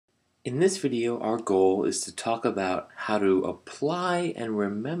In this video, our goal is to talk about how to apply and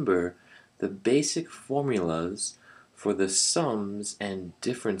remember the basic formulas for the sums and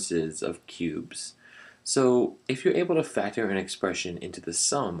differences of cubes. So if you're able to factor an expression into the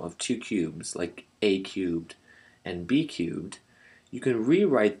sum of two cubes, like a cubed and b cubed, you can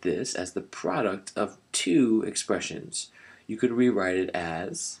rewrite this as the product of two expressions. You could rewrite it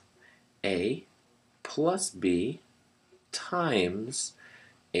as a plus b times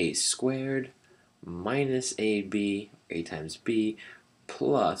a squared minus a times b,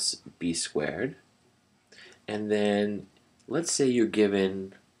 plus b squared. And then let's say you're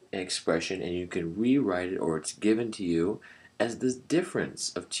given an expression and you can rewrite it, or it's given to you as the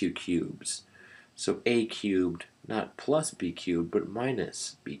difference of two cubes. So a cubed, not plus b cubed, but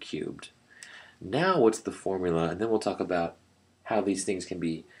minus b cubed. Now what's the formula? And then we'll talk about how these things can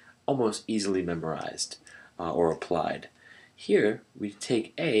be almost easily memorized or applied. Here, we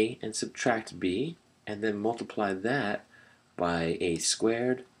take a and subtract b, and then multiply that by a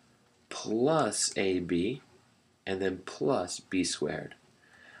squared plus ab, and then plus b squared.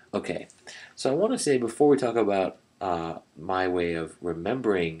 Okay, so I want to say before we talk about my way of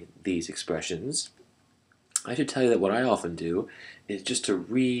remembering these expressions, I should tell you that what I often do is just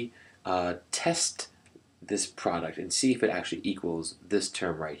to test this product and see if it actually equals this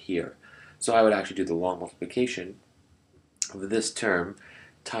term right here. So I would actually do the long multiplication of this term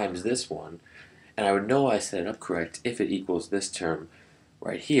times this one, and I would know I set it up correct if it equals this term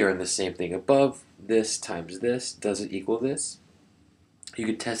right here, and the same thing above. This times this, does it equal this? You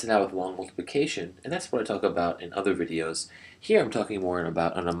could test it out with long multiplication, and that's what I talk about in other videos. Here I'm talking more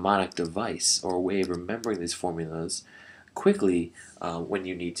about a mnemonic device, or a way of remembering these formulas quickly when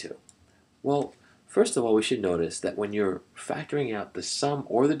you need to. Well, first of all, we should notice that when you're factoring out the sum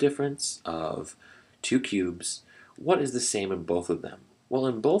or the difference of two cubes, what is the same in both of them? Well,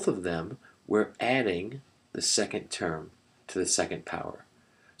 in both of them, we're adding the second term to the second power.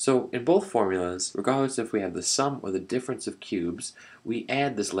 So in both formulas, regardless if we have the sum or the difference of cubes, we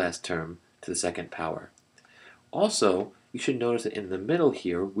add this last term to the second power. Also, you should notice that in the middle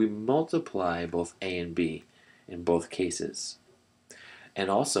here, we multiply both a and b in both cases.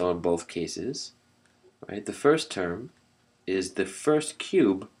 And also in both cases, right, the first term is the first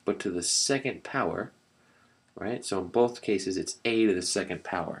cube, but to the second power. Right? So in both cases, it's a to the second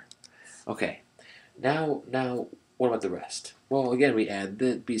power. Okay, now what about the rest? Well, again, we add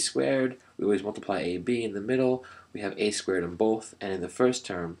the b squared. We always multiply ab in the middle. We have a squared in both. And in the first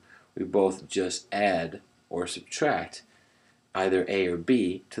term, we both just add or subtract either a or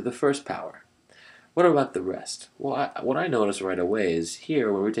b to the first power. What about the rest? Well, what I notice right away is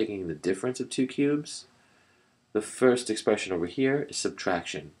here, when we're taking the difference of two cubes, the first expression over here is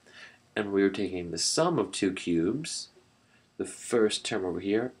subtraction. And we are taking the sum of two cubes, the first term over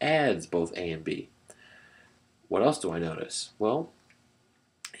here adds both a and b. What else do I notice? Well,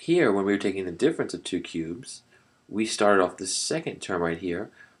 here when we were taking the difference of two cubes, we started off the second term right here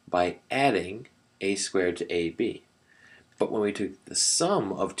by adding a squared to ab. But when we took the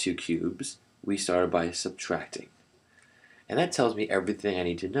sum of two cubes, we started by subtracting. And that tells me everything I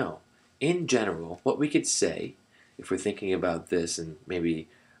need to know. In general, what we could say, if we're thinking about this and maybe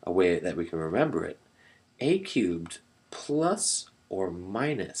a way that we can remember it, a cubed plus or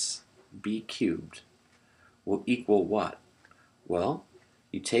minus b cubed will equal what? Well,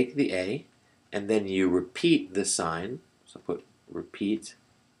 you take the a and then you repeat the sign. So put repeat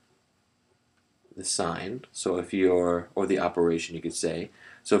the sign. So if you're, or the operation you could say.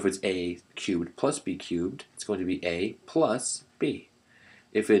 So if it's a cubed plus b cubed, it's going to be a plus b.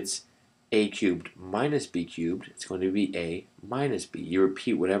 If it's a cubed minus b cubed, it's going to be a minus b. You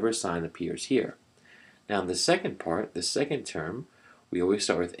repeat whatever sign appears here. Now in the second part, the second term, we always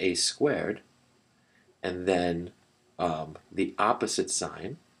start with a squared, and then the opposite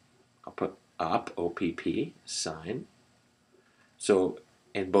sign. I'll put op, O-P-P, sign. So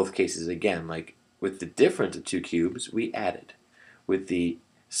in both cases, again, like with the difference of two cubes, we added. With the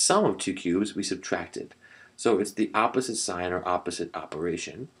sum of two cubes, we subtracted. So it's the opposite sign or opposite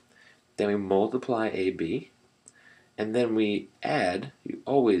operation. Then we multiply AB, and then we add, you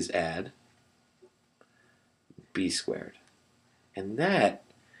always add, B squared. And that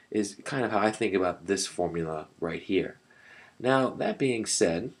is kind of how I think about this formula right here. Now, that being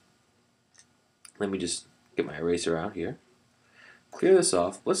said, let me just get my eraser out here. Clear this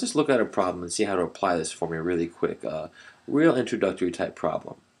off. Let's just look at a problem and see how to apply this formula really quick. Real introductory type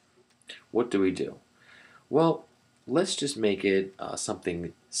problem. What do we do? Well, let's just make it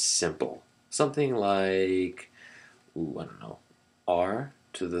something simple. Something like, I don't know, r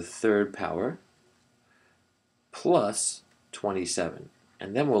to the third power plus 27.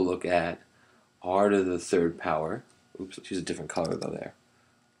 And then we'll look at r to the third power. Oops, let's use a different color though there.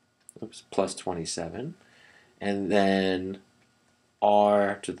 Oops, plus 27. And then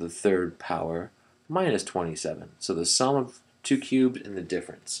r to the third power minus 27. So the sum of two cubes and the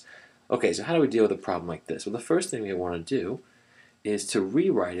difference. Okay, so how do we deal with a problem like this? Well, the first thing we want to do is to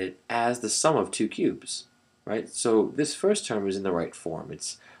rewrite it as the sum of two cubes, right? So this first term is in the right form.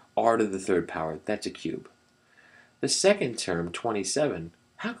 It's r to the third power. That's a cube. The second term, 27,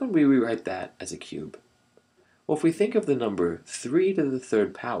 how can we rewrite that as a cube? Well, if we think of the number 3 to the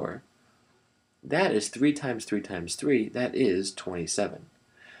third power, that is 3 times 3 times 3, that is 27.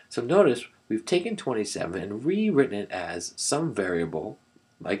 So notice we've taken 27 and rewritten it as some variable,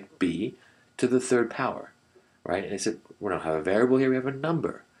 like b, to the third power, right? And except we don't have a variable here, we have a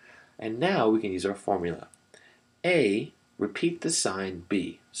number. And now we can use our formula. A, repeat the sign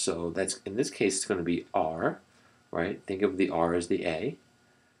b. So that's, in this case, it's going to be r, right? Think of the r as the a,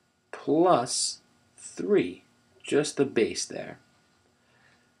 plus 3, just the base there.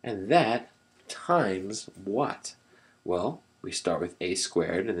 And that times what? Well, we start with a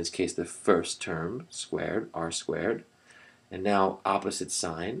squared, in this case the first term squared, r squared, and now opposite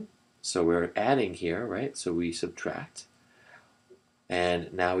sign, so we're adding here, right? So we subtract,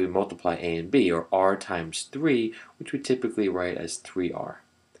 and now we multiply a and b, or r times 3, which we typically write as 3r,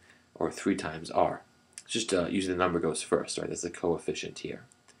 or 3 times r. It's just usually the number goes first, right? That's the coefficient here.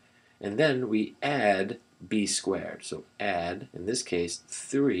 And then we add b squared, so add, in this case,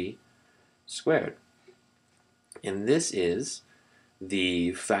 3 squared. And this is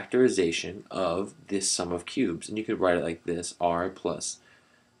the factorization of this sum of cubes. And you could write it like this, r plus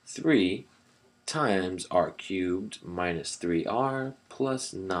 3 times r cubed minus 3r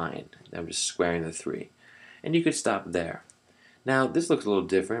plus 9. I'm just squaring the 3. And you could stop there. Now, this looks a little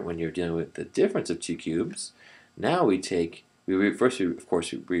different when you're dealing with the difference of two cubes. Now we take, of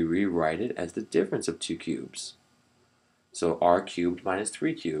course, we rewrite it as the difference of two cubes. So r cubed minus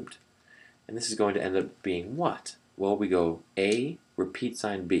 3 cubed. And this is going to end up being what? Well, we go a, repeat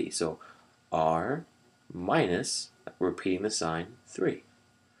sign b. So r minus, repeating the sign, 3.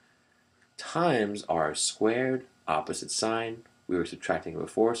 Times r squared, opposite sign. We were subtracting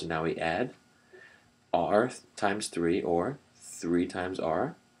before, so now we add r times 3, or 3 times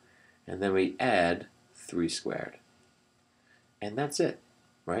r. And then we add 3 squared. And that's it,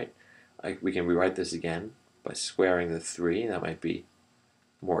 right? We can rewrite this again by squaring the 3. That might be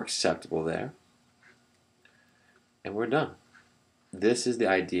more acceptable there. And we're done. This is the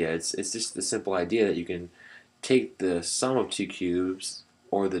idea. It's just the simple idea that you can take the sum of two cubes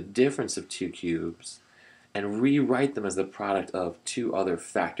or the difference of two cubes and rewrite them as the product of two other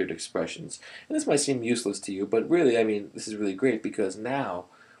factored expressions. And this might seem useless to you, but really, I mean, this is really great because now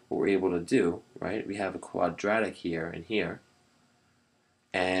what we're able to do, right, we have a quadratic here and here,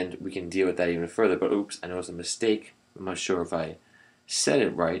 and we can deal with that even further. But oops, I noticed a mistake. I'm not sure if I said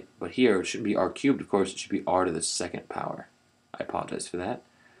it right, but here it shouldn't be r cubed, of course, it should be r to the second power. I apologize for that,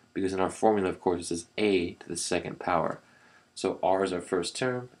 because in our formula, of course, it says a to the second power. So r is our first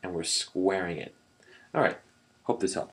term, and we're squaring it. All right, hope this helped.